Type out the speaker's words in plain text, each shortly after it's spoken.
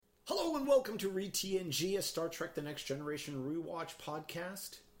Hello and welcome to ReTNG, a Star Trek The Next Generation rewatch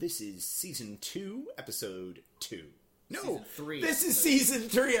podcast. This is Season 2, Episode 2. No, Season 3. This is Season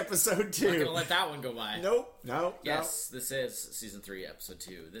 3, Episode 2. I'm not going to let that one go by. Nope, no. Yes, this is Season 3, Episode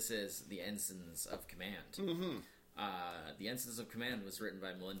 2. This is The Ensigns of Command. Mm-hmm. The Ensigns of Command was written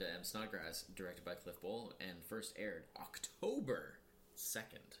by Melinda M. Snodgrass, directed by Cliff Bole, and first aired October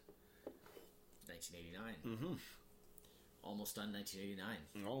 2nd, 1989. Mm-hmm. Almost done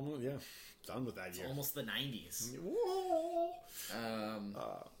 1989. Almost, yeah. Done with that year. Almost the 90s. Whoa!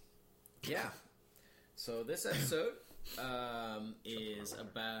 Yeah. So this episode is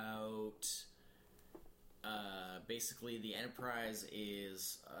about basically the Enterprise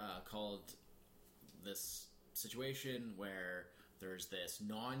is called this situation where there's this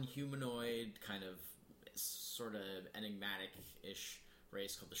non-humanoid kind of sort of enigmatic-ish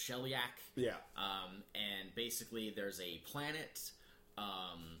race called the Sheliak. Yeah. And basically there's a planet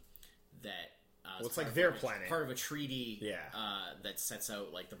that well, it's like their planet. Part of a treaty that sets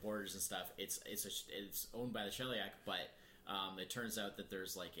out like the borders and stuff. It's owned by the Sheliak, but it turns out that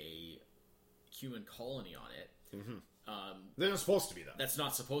there's like a human colony on it. Mm-hmm. They're not supposed to be, though. That's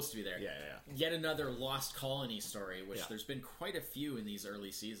not supposed to be there. Yeah. Yet another lost colony story, which Yeah. there's been quite a few in these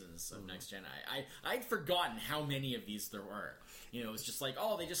early seasons of Next Gen. I'd forgotten how many of these there were. You know, it's just like,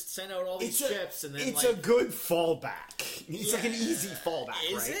 oh, they just sent out all these ships, and then it's like, a good fallback. It's like an easy fallback,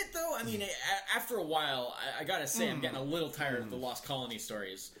 Is right? it, though? I mean, after a while, I gotta say, I'm getting a little tired of the lost colony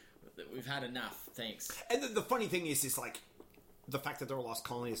stories. We've had enough, thanks. And the funny thing is like, the fact that they're a lost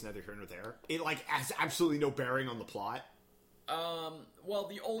colony is neither here nor there. It like has absolutely no bearing on the plot. Well,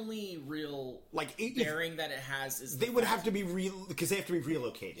 the only real Like bearing that it has is they would have to be because they have to be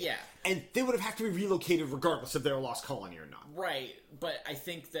relocated. Yeah, and they would have to be relocated regardless if they're a lost colony or not. Right, but I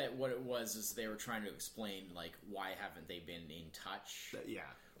think that what it was is they were trying to explain like why haven't they been in touch? Yeah.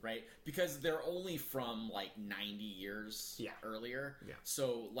 Right, because they're only from like 90 years earlier. Yeah.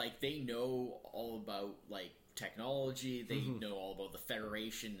 So like they know all about like technology. They know all about the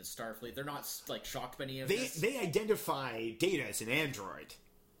Federation and Starfleet. They're not like shocked by any of this. They identify Data as an android.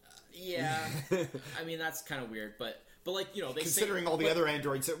 Yeah, I mean that's kind of weird, but like you know, they considering say, all the other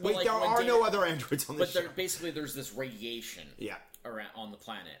androids. Wait, like, there are Data, no other androids on this but show. Basically, there's this radiation. Around on the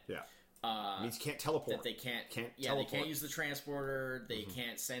planet. Yeah. It means you can't teleport. That they can't teleport. They can't use the transporter. They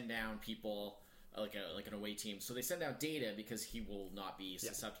can't send down people like an away team. So they send down Data because he will not be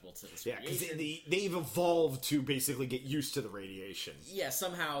susceptible to this radiation. Because they've evolved to basically get used to the radiation. Yeah,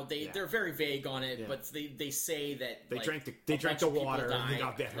 somehow they're very vague on it, but they say that they like, drank the water and they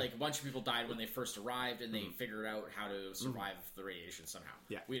got better. Like a bunch of people died when they first arrived, and they figured out how to survive the radiation somehow.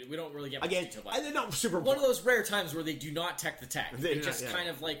 Yeah, we don't really get much again, detail about and they're not super one of those rare times where they do not tech the tech. They just not, kind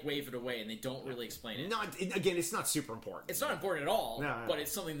of like wave it away, and they don't really explain it. Again, it's not super important. It's not important at all, No. but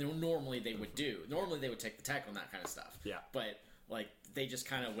it's something that normally they would do. Normally they would take the tech on that kind of stuff. Yeah. But, like, they just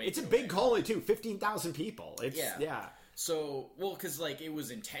kind of wait. It's a big colony, too. 15,000 people. Yeah. So, well, because, like, it was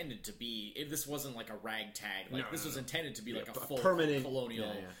intended to be... this wasn't, like, a ragtag. Like, this was intended to be, like, a full permanent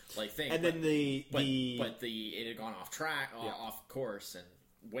colonial, like, thing. And then it had gone off track, off course, and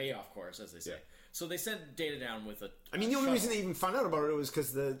way off course, as they say. Yeah. So they sent Data down with a I mean, the only reason they even found out about it was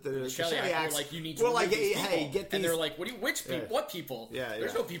because the Sheliak were like, you need to like, these hey, people. get these... And they're like, which people? What people? Yeah,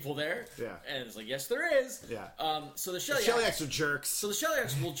 There's no people there. Yeah. And it's like, yes, there is. Yeah. So the Sheliaks are jerks. So the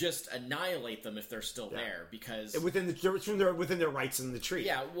Sheliaks will just annihilate them if they're still there, because... within their rights in the tree.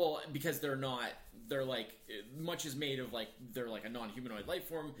 Yeah, well, because they're not... They're like... Much is made of, like... They're like a non-humanoid life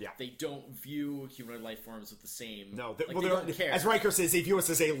form. Yeah. They don't view humanoid life forms with the same... No. they don't care. As Riker says, they view us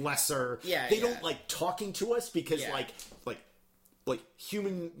as a lesser... Yeah, They don't like talking to us because, like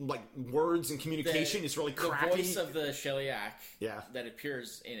human, like, words and communication is really crappy. The voice of the Sheliak that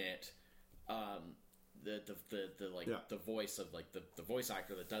appears in it... the voice of like the voice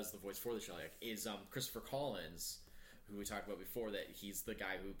actor that does the voice for the Sheliak is Christopher Collins, who we talked about before. That he's the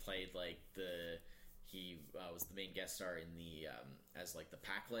guy who played he was the main guest star in the as like the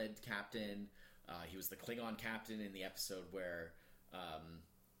Pac-Led captain. He was the Klingon captain in the episode where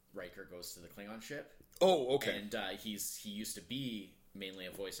Riker goes to the Klingon ship. Oh, okay. And he used to be mainly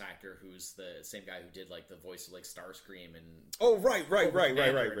a voice actor who's the same guy who did like the voice of like Starscream and right.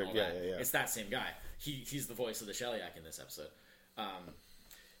 Yeah. It's that same guy. He's the voice of the Sheliak in this episode.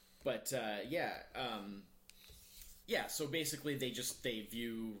 So basically they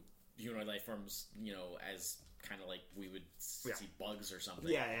view humanoid life forms, as kind of like we would see bugs or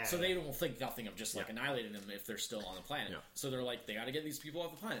something. So they don't think nothing of just like annihilating them if they're still on the planet. So they're like, they got to get these people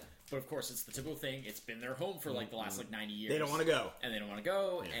off the planet. But of course, it's the typical thing. It's been their home for like the last like 90 years. They don't want to go. And they don't want to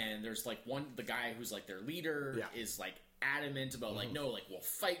go. And there's like the guy who's like their leader is like adamant about like, no, like we'll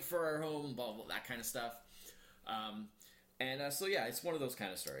fight for our home, blah blah, that kind of stuff. So yeah, it's one of those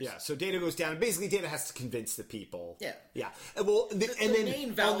kind of stories. Yeah, so Data goes down, and basically Data has to convince the people. Yeah. Yeah. And, well, and then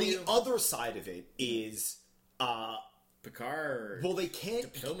main value... on the other side of it is... Picard. Well, they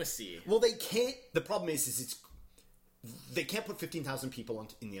can't... Diplomacy. Well, they can't... The problem is they can't put 15,000 people on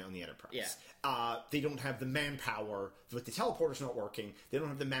the Enterprise. Yeah. They don't have the manpower. But the teleporter's not working. They don't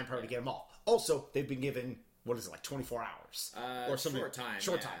have the manpower to get them all. Also, they've been given... What is it, like 24 hours? Or something.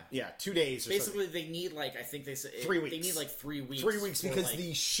 Short time. Yeah, 2 days or Basically, something. they need, like, I think they said... 3 weeks. They need, like, 3 weeks. 3 weeks because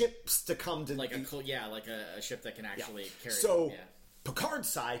the ships to come to... Like a ship that can actually carry So, them. Yeah. Picard's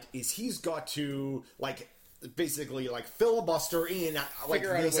side is he's got to, like... Basically, like, filibuster in, like,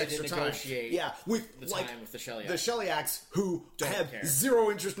 Figure out this a way extra to time. negotiate Yeah, with the like time with the Shellyak. The Shellyaks who Don't have care.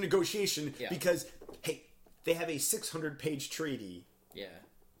 zero interest in negotiation Yeah. because, hey, they have a 600-page treaty. Yeah.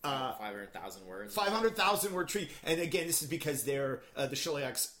 500,000 words. 500,000 word treaty. And again, this is because they're, the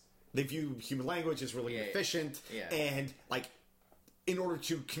Shellyaks, they view human language as really efficient. Yeah. And, like, in order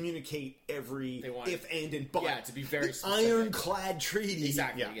to communicate every if, and but. Yeah, to be very the specific. ironclad treaty.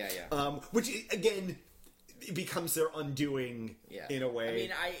 Exactly, yeah. Which, again... It becomes their undoing in a way. I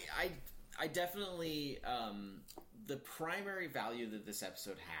mean, I definitely the primary value that this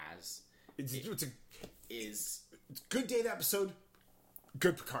episode has is good Data episode,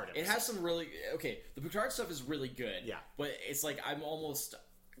 good Picard episode. It has some really the Picard stuff is really good. Yeah, but it's like I'm almost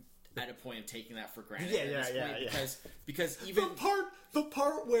at a point of taking that for granted. Yeah. Because even the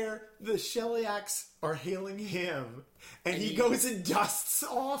part where the Shellyaks are hailing him, and he goes and dusts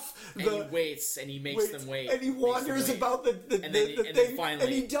off and he waits, and he makes them wait, and he wanders about the thing, finally,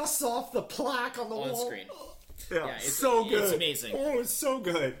 and he dusts off the plaque on the wall. Screen. Yeah, it's so good. It's amazing. Oh, it's so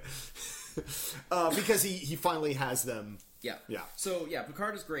good. Because he finally has them. Yeah. So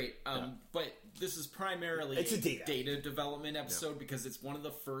Picard is great. But this is primarily it's a data development episode because it's one of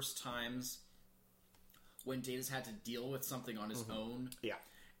the first times when Data's had to deal with something on his own. Yeah.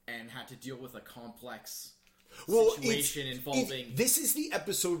 And had to deal with a complex situation involving... This is the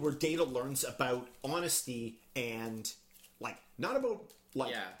episode where Data learns about honesty and, like, not about...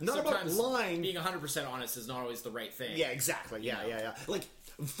 Like, not about lying. Being 100% honest is not always the right thing. Yeah, exactly. Yeah. Like,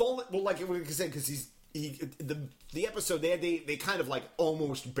 like we said, because the episode they kind of like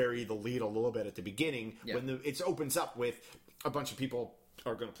almost bury the lead a little bit at the beginning when it opens up with a bunch of people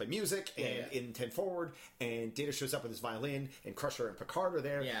are going to play music and in 10 forward, and Data shows up with his violin, and Crusher and Picard are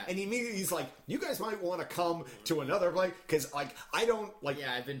there, and he's like, "You guys might want to come to another play because like I don't like."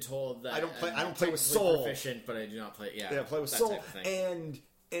 Yeah, I've been told that I don't play with Soul. Proficient, but I do not play. Yeah, play with Soul, and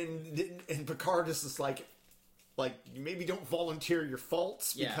Picard is just like maybe don't volunteer your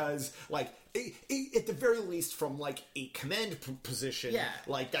faults because like at the very least from like a command position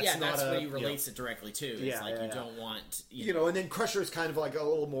like that's not that's what he relates it directly to. It's you don't want you know, and then Crusher is kind of like a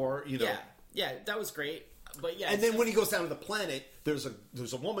little more that was great, but and then when he goes down to the planet, there's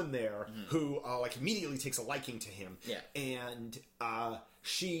a woman there who like immediately takes a liking to him, and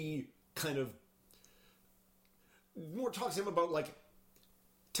she kind of more talks to him about like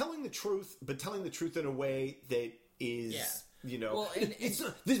telling the truth, but telling the truth in a way that is, you know, well, it's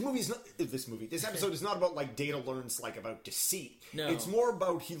not, this episode is not about like Data learns like about deceit. No, it's more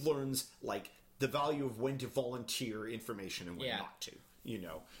about he learns like the value of when to volunteer information and when not to. You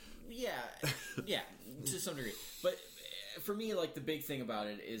know, to some degree. But for me, like the big thing about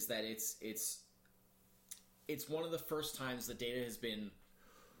it is that it's one of the first times that Data has been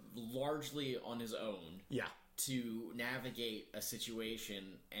largely on his own. Yeah. To navigate a situation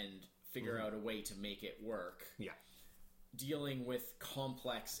and figure out a way to make it work. Yeah. Dealing with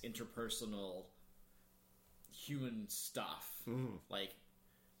complex interpersonal human stuff. Like,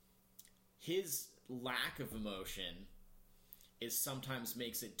 his lack of emotion sometimes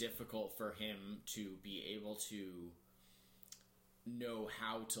makes it difficult for him to be able to know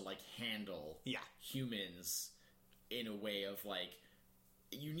how to, like, handle humans in a way of, like,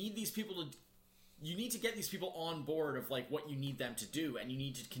 you need these people to... You need to get these people on board of, like, what you need them to do, and you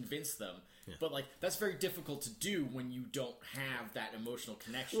need to convince them. Yeah. But, like, that's very difficult to do when you don't have that emotional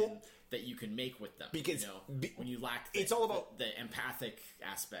connection that you can make with them. Because, you know, when you lack it's all about the empathic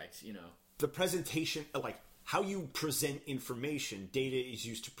aspect, you know. The presentation, like, how you present information, Data is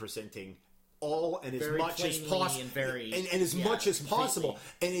used to presenting all and as much as possible. And as much as possible.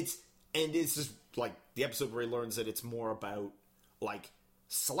 And it's just, like, the episode where he learns that it's more about, like...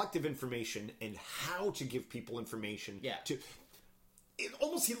 selective information and how to give people information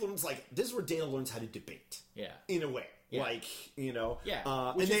almost he learns like this is where Data learns how to debate in a way like you know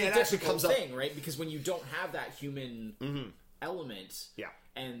and then it actually comes thing, right? Because when you don't have that human element. Yeah.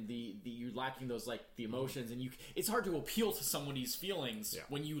 And you're lacking those like the emotions, and it's hard to appeal to somebody's feelings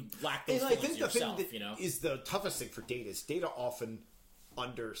when you lack those feelings yourself. I think the thing that is the toughest thing for Data is Data often or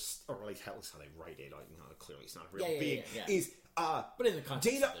at least how they write it. Clearly, it's not a real being. Is but in the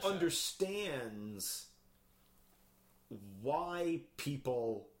context Data of the show, understands why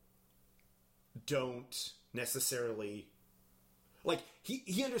people don't necessarily. Like,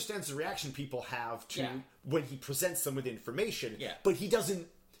 he understands the reaction people have to when he presents them with information, but he doesn't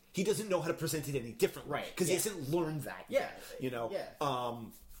know how to present it any differently. Right. Because he hasn't learned that yet. You know? Yeah. I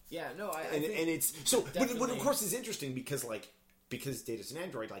think and it's... So, but of course it's interesting because Data's an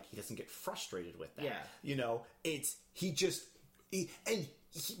android, like, he doesn't get frustrated with that. Yeah. You know? It's...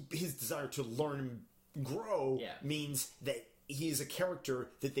 his desire to learn and grow means that he is a character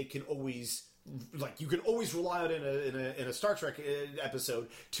that they can always... Like, you can always rely on in a Star Trek episode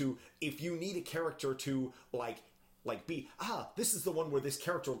to, if you need a character to be, this is the one where this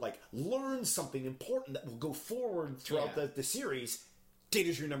character learns something important that will go forward throughout the series.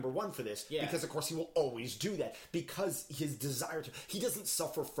 Data's your number one for this because, of course, he will always do that because his desire to. He doesn't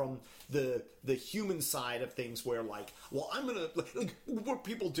suffer from the human side of things where I'm gonna what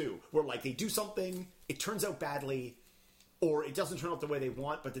people do where they do something, it turns out badly. Or it doesn't turn out the way they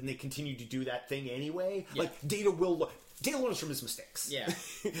want, but then they continue to do that thing anyway. Yeah. Data learns from his mistakes. Yeah.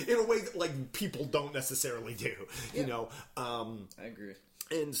 In a way that people don't necessarily do. You know. I agree.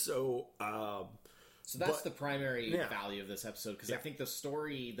 And so. So that's the primary value of this episode because I think the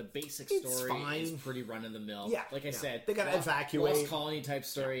basic story is pretty run of the mill. Yeah, like I said, they got to evacuate. Lost Colony type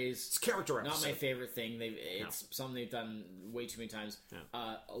stories. It's character episode. Not my favorite thing. It's something they've done way too many times. Yeah.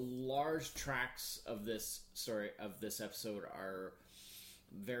 Large tracks of this story of this episode are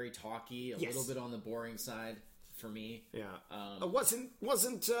very talky, a little bit on the boring side for me. Yeah, it wasn't.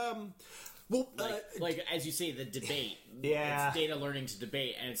 Well, like as you say, the debate. It's Data learning to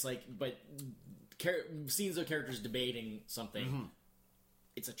debate, and it's but. Scenes of characters debating something,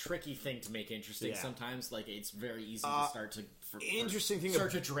 it's a tricky thing to make interesting sometimes. It's very easy to start to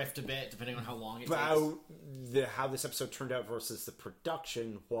start to drift a bit depending on how long it takes. How this episode turned out versus the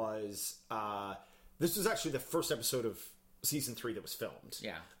production was this was actually the first episode of season 3 that was filmed.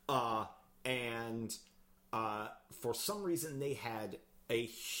 And for some reason they had a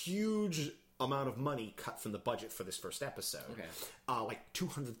huge amount of money cut from the budget for this first episode. Okay.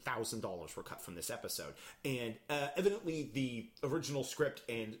 $200,000 were cut from this episode. And evidently the original script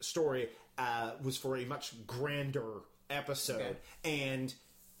and story was for a much grander episode. Okay. And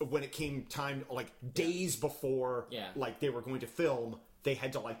when it came time, days before they were going to film, they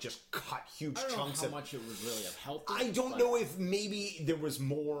had to just cut huge chunks. I don't know how much it would really have helped. I don't know if maybe there was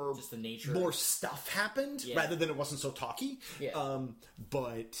more, just the nature, more stuff happened rather than it wasn't so talky. Yeah.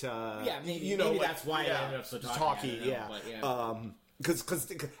 But maybe that's why it ended up so talky.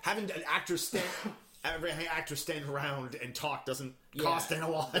 Because having an actor stand around and talk doesn't cost a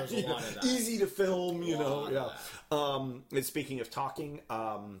lot. There's a lot of that. Easy to film, And speaking of talking,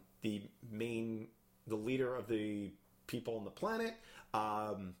 the leader of the people on the planet.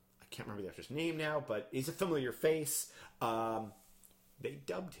 I can't remember the actor's name now, but he's a familiar face. They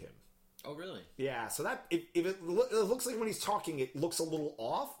dubbed him. Oh, really? Yeah. So that if it looks like when he's talking, it looks a little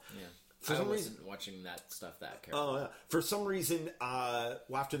off. Yeah. I wasn't watching that stuff that carefully. For some reason,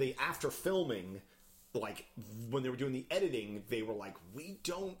 after filming, when they were doing the editing, they were like, "We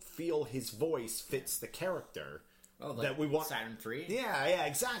don't feel his voice fits the character." That we want Saturn 3? Yeah,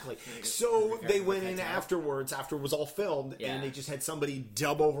 exactly. So they went in afterwards, after it was all filmed, and they just had somebody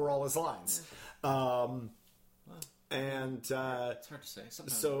dub over all his lines. And it's hard to say.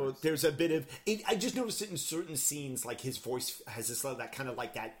 Sometimes so there's a bit of I just noticed it in certain scenes, his voice has this that kind of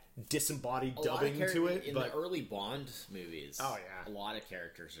that disembodied dubbing to it. In the early Bond movies, a lot of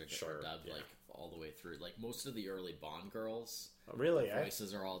characters are dubbed all the way through. Most of the early Bond girls. Really?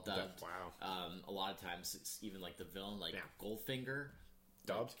 Voices are all dubbed. Wow. A lot of times, it's even the villain, Goldfinger,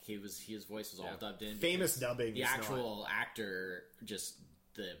 dubbed. His voice was all dubbed in. Famous dubbing. The actual actor, just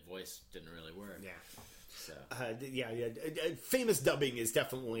the voice didn't really work. Yeah. So. Famous dubbing is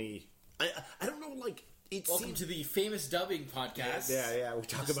definitely. I don't know. Welcome to the Famous Dubbing Podcast. Yeah. We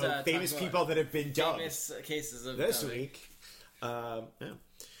talk about famous people that have been dubbed. Famous cases of this dubbing. Week.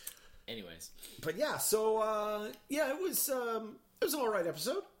 Anyways, but so it was an all right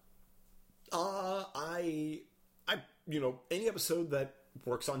episode. I any episode that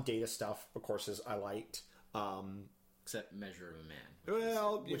works on Data stuff, of course, I liked. Except Measure of a Man,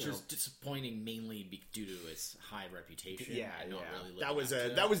 well, which is disappointing mainly due to its high reputation. Really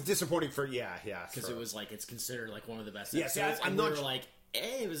that was disappointing for because it was it's considered one of the best. Yes, episodes. I'm not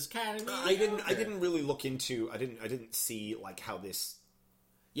it was kind of. I didn't really look into. I didn't see like how this.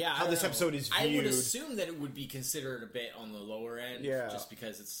 Yeah, how this episode is viewed. I would assume that it would be considered a bit on the lower end, just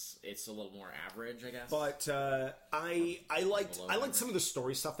because it's a little more average, I guess. But I liked some of the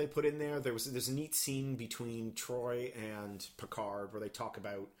story stuff they put in there. There's a neat scene between Troy and Picard where they talk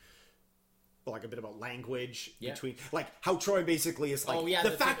about like a bit about language between like how Troy basically is like the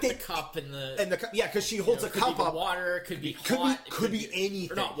fact that the cup and the cup because she holds a cup up, water could be hot, could be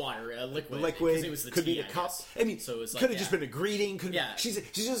anything, or not water, liquid it was the could tea, be the cup. I mean, so it was like, could have just been a greeting. She's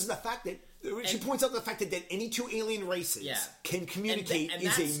just the fact that she points out the fact that any two alien races can communicate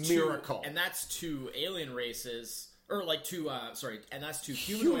is a miracle, and that's two alien races. Or like two, and that's two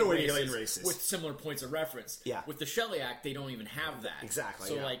humanoid alien races with similar points of reference. Yeah. With the Shellyak, they don't even have that. Exactly.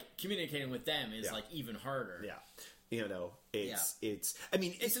 So like communicating with them is like even harder. Yeah. You know, it's. I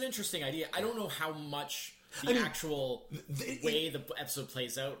mean, it's an interesting idea. I don't know how much actual way the episode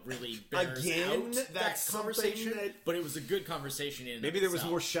plays out really bears out that conversation. But it was a good conversation. Maybe there was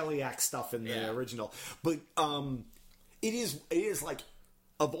more Shellyak stuff in the original, but it is like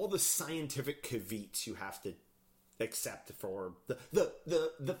of all the scientific caveats you have to. Except for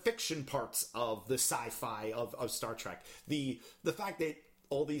the fiction parts of the sci-fi of Star Trek, the fact that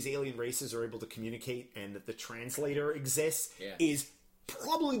all these alien races are able to communicate and that the translator exists is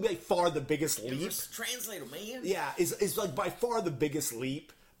probably by far the biggest leap. Translator, man. Yeah, is like by far the biggest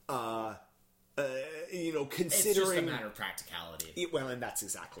leap. You know, considering it's just a matter of practicality. Well, and that's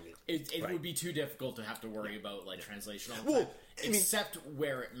exactly it. It would be too difficult to have to worry about like translation all the time, except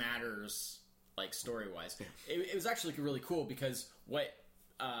where it matters. Like story wise, it was actually really cool because what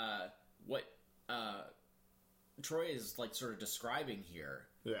Troy is like sort of describing here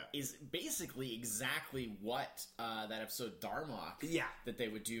is basically exactly what that episode Darmok that they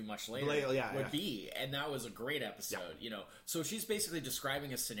would do much later would be, and that was a great episode. You know, so she's basically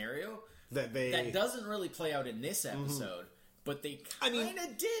describing a scenario that doesn't really play out in this episode, but they kind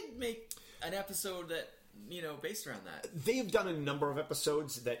of did make an episode that. You know, based around that. They've done a number of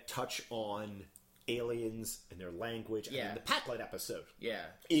episodes that touch on aliens and their language. Yeah. And the Packlet episode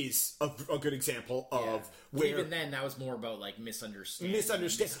is a good example of where... Even then, that was more about, like, misunderstanding.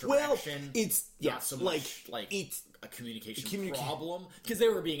 Well, it's... Not so much, like it's a communication problem. Because they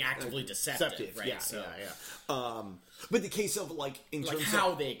were being actively deceptive, right? But the case of, like, in like terms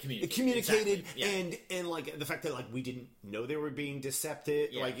how of... they communicated and, like, the fact that, like, we didn't know they were being deceptive.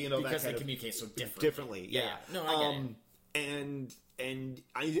 Like, you know, because they communicate so differently. No, I get it. And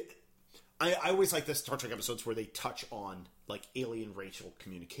I always like the Star Trek episodes where they touch on like alien racial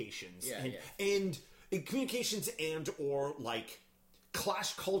communications and communications and or like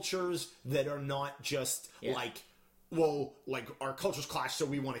clash cultures that are not just like like our cultures clash so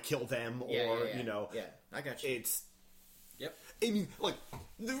we want to kill them or you know I got you. It's I mean, like,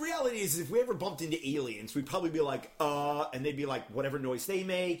 the reality is if we ever bumped into aliens, we'd probably be like, and they'd be like, whatever noise they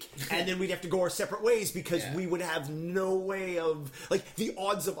make, and then we'd have to go our separate ways because we would have no way of, like, the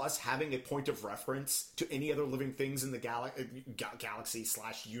odds of us having a point of reference to any other living things in the galaxy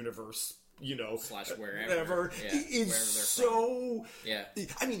 / universe, you know, / wherever is so...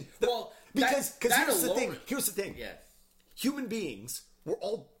 I mean, because here's the thing. Human beings were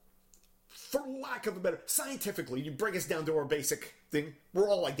all... For lack of a better... Scientifically, you bring us down to our basic thing, we're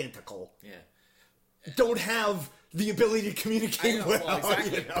all identical. Don't have the ability to communicate well.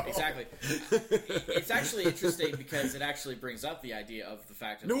 Exactly. You know? Exactly. It's actually interesting because it actually brings up the idea of the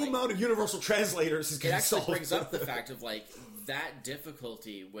fact of... No amount of universal translators is going to solve... It actually brings up the fact of, like, that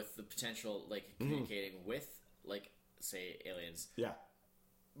difficulty with the potential, like, communicating with, like, say, aliens...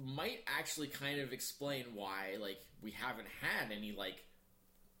 might actually kind of explain why, like, we haven't had any, like...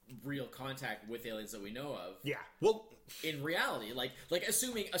 real contact with aliens that we know of. Well, in reality, like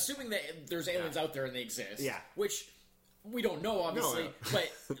assuming that there's aliens out there and they exist. Which we don't know, obviously.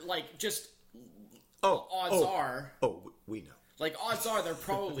 But like, just odds are. We know. Like odds are there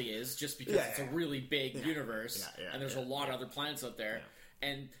probably is, just because it's a really big universe and there's a lot of other planets out there,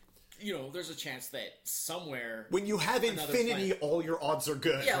 and. You know, there's a chance that somewhere... When you have infinity, all your odds are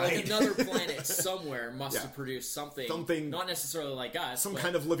good, right? Like another planet somewhere must have produced something... Not necessarily like us, some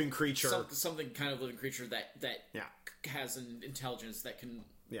kind of living creature. Something kind of living creature that has an intelligence that can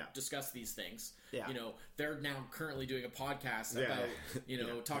discuss these things. You know, they're now currently doing a podcast about, you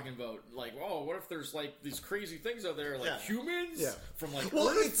know, talking about, like, oh, what if there's, like, these crazy things out there, like humans? From, like,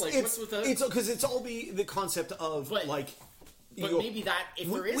 Earth? What's with that? Because it's all the concept of, like... But maybe that, if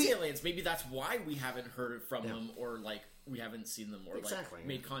there is aliens, maybe that's why we haven't heard from them, or, like, we haven't seen them, or, like,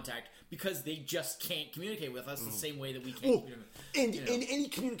 made contact, because they just can't communicate with us the same way that we can't communicate. And in any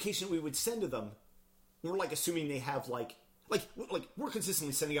communication we would send to them, we're, like, assuming they have, like, like we're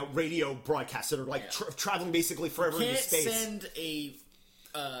consistently sending out radio broadcasts that are like traveling basically forever into space. You can't send a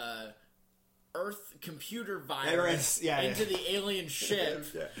Earth computer virus into the alien ship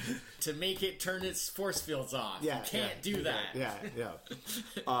to make it turn its force fields off. You can't do that.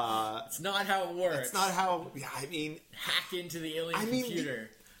 It's not how it works. It's not how. Yeah, I mean, hack into the alien computer.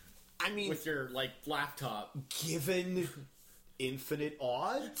 With your laptop. Given infinite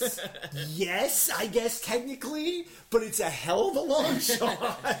odds, yes, I guess technically, but it's a hell of a long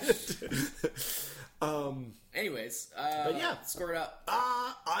shot. Anyways, but score it up.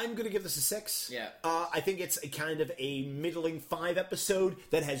 I'm gonna give this a 6. Yeah. I think it's a kind of a middling 5 episode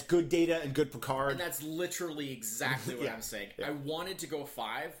that has good Data and good Picard. And that's literally exactly what I'm saying. I wanted to go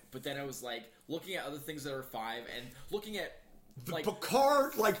 5, but then I was looking at other things that are 5 and looking at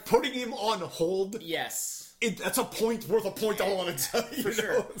Picard, putting him on hold. Yes. That's a point worth a point. I want to tell you. For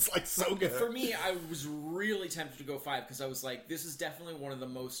sure. It's so good. For me, I was really tempted to go 5 because I was like, this is definitely one of the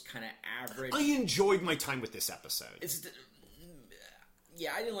most kind of average. I enjoyed my time with this episode. I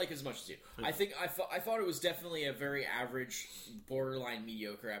didn't like it as much as you. I think I thought it was definitely a very average, borderline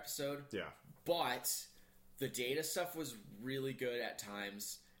mediocre episode. Yeah. But the Data stuff was really good at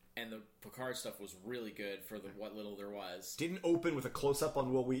times. And the Picard stuff was really good for what little there was. Didn't open with a close-up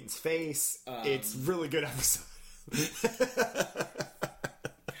on Will Wheaton's face. It's really good episode.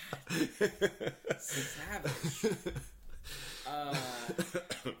 Savage.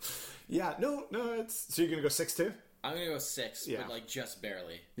 No, it's... So you're going to go 6 too? I'm going to go 6, but just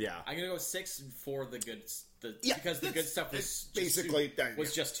barely. Yeah. I'm going to go 6 for the good... because the good stuff was basically...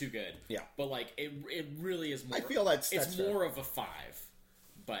 was just too good. Yeah. But it really is more... I feel that's more of a 5.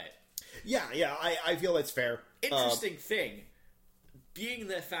 But I feel that's fair. Interesting thing, being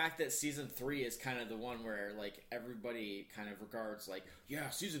the fact that season 3 is kind of the one where everybody kind of regards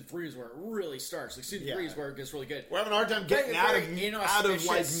season 3 is where it really starts. Season 3 is where it gets really good. We're having a hard time getting out of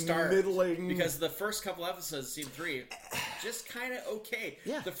middling because the first couple episodes of season 3 just kind of okay.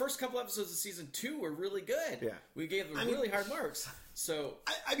 Yeah. The first couple episodes of season 2 were really good. Yeah. We gave them really hard marks. So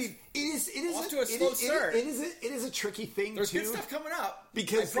it is off to a slow start. It is a tricky thing. There's good stuff coming up.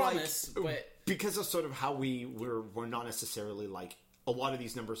 Because I promise, but because of sort of how we're not necessarily a lot of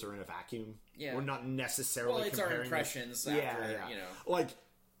these numbers are in a vacuum. Yeah. We're not necessarily it's our impressions after,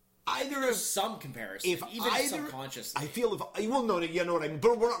 either there's some comparison, even subconsciously. I feel you know what I mean,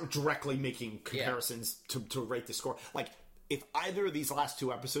 but we're not directly making comparisons to rate the score. If either of these last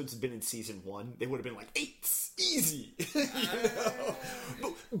 2 episodes had been in season 1, they would have been 8s, easy.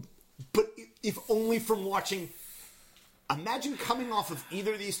 But if only from watching. Imagine coming off of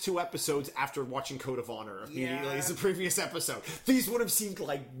either of these 2 episodes after watching Code of Honor immediately as the previous episode. These would have seemed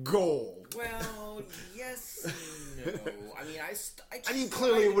like gold. Well, yes, no. I mean,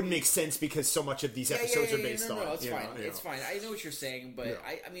 clearly it wouldn't make sense because so much of these episodes are based on. No, it's fine. It's fine. I know what you're saying, but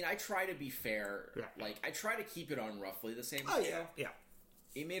I try to be fair. Yeah. I try to keep it on roughly the same scale. Yeah.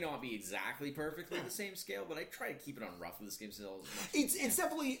 It may not be exactly perfectly the same scale, but I try to keep it on roughly the same scale. It's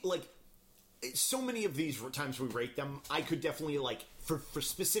definitely so many of these times we rate them, I could definitely for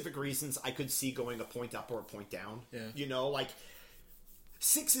specific reasons I could see going a point up or a point down. Yeah.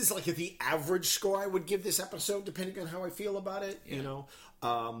 6 is the average score I would give this episode depending on how I feel about it. Yeah.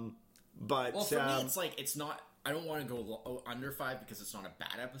 But for me it's not. I don't want to go under 5 because it's not a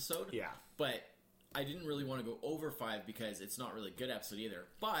bad episode. Yeah. But I didn't really want to go over 5 because it's not really a good episode either.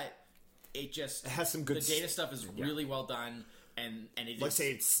 But it has some good. The Data stuff is really well done. And it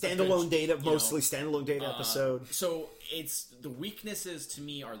it's standalone Data, mostly standalone Data episode. So it's the weaknesses to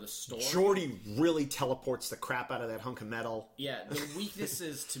me are the story. Geordi really teleports the crap out of that hunk of metal. Yeah, the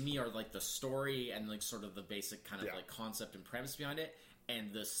weaknesses to me are the story and sort of the basic kind of concept and premise behind it,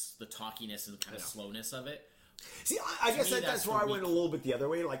 and the talkiness and kind of slowness of it. See, I guess that's where I went a little bit the other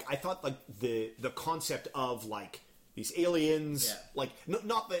way. I thought the concept of these aliens,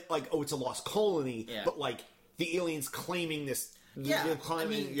 not that it's a lost colony, but the aliens claiming this. That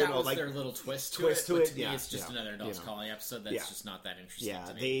was their little twist to it. But to me, it's just another Lost Colony episode that's just not that interesting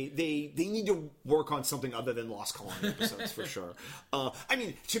to me. They need to work on something other than Lost Colony episodes for sure.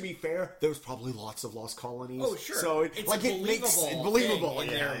 To be fair, there's probably lots of Lost Colonies. Oh, sure. So it makes it believable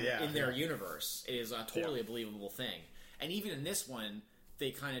in their universe. It is totally a believable thing. And even in this one,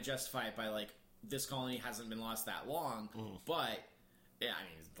 they kind of justify it by this colony hasn't been lost that long, but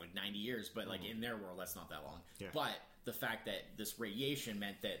it's 90 years, but in their world, that's not that long. Yeah. But the fact that this radiation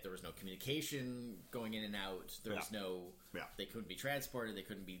meant that there was no communication going in and out, there was no, they couldn't be transported, they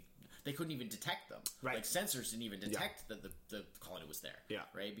couldn't be, they couldn't even detect them. Right. Like sensors didn't even detect that the colony was there. Yeah.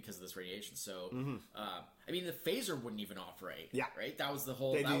 Right, because of this radiation. So, I mean, the phaser wouldn't even operate. Yeah. Right. That was the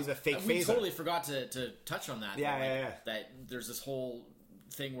whole. They use a fake phaser. We totally forgot to touch on that. Yeah. That there's this whole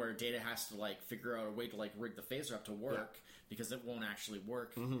thing where Data has to like figure out a way to like rig the phaser up to work because it won't actually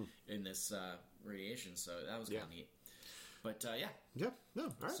work in this radiation. So that was kind of neat. But Yeah. No.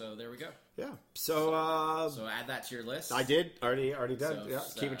 All right. So there we go. Yeah. So So add that to your list. I did already done. So, Yeah.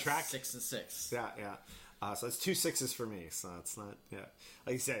 Keeping track. 6 and 6. Yeah. So it's 2 6s for me. So it's not. Yeah.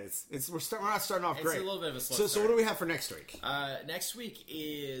 Like you said, we're not starting off It's great. a little bit of a slow So what do we have for next week? Next week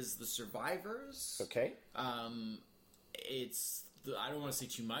is The Survivors. Okay. It's I don't want to say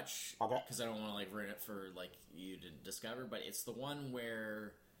too much because I don't want to like ruin it for like you to discover. But it's the one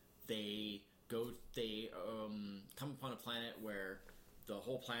where they come upon a planet where the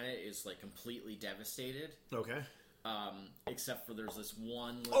whole planet is like completely devastated. Okay. Except for there's this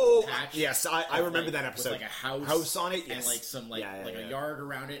one little patch. Yes, I remember that episode. With like a house on it, yes. And like some a yard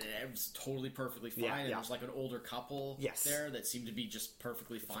around it, and it was totally perfectly fine. And there's like an older couple there that seemed to be just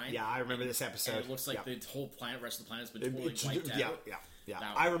perfectly fine. Yeah, I remember this episode. And it looks like the whole rest of the planet's been totally wiped out. Yeah.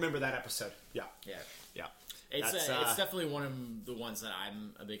 I remember that episode. Yeah. It's definitely one of the ones that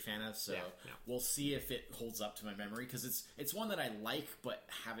I'm a big fan of. So we'll see if it holds up to my memory because it's one that I like but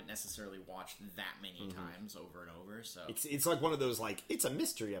haven't necessarily watched that many times over and over. So it's like one of those like it's a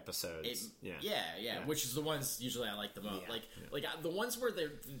mystery episode. Which is the ones usually I like the most. Like the ones where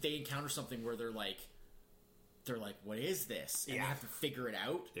they encounter something where they're like, what is this? And they have to figure it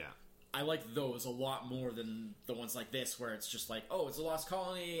out. Yeah. I like those a lot more than the ones like this where it's just like, oh, it's a lost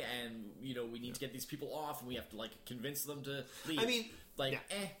colony and, we need to get these people off and we have to, like, convince them to leave. I mean,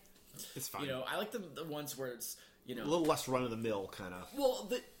 It's fine. I like the ones where it's, a little less run-of-the-mill, kind of. Well,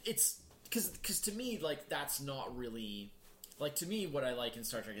 it's... Because to me, like, that's not really... Like, to me, what I like in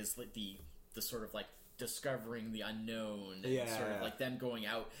Star Trek is, like, the sort of, like, discovering the unknown and sort of, like, them going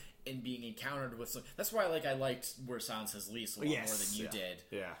out and being encountered with some... That's why, like, I liked Where Silence Has Leased a lot more than you did.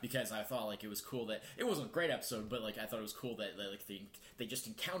 Yeah. Because I thought, like, it was cool that... It wasn't a great episode, but, like, I thought it was cool that like, they just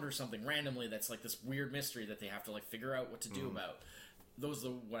encounter something randomly that's, like, this weird mystery that they have to, like, figure out what to do about. Those are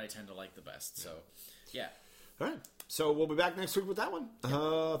what I tend to like the best, so... Yeah. All right. So we'll be back next week with that one.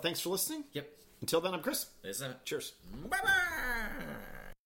 Thanks for listening. Yep. Until then, I'm Chris. Cheers. Cheers. Bye-bye!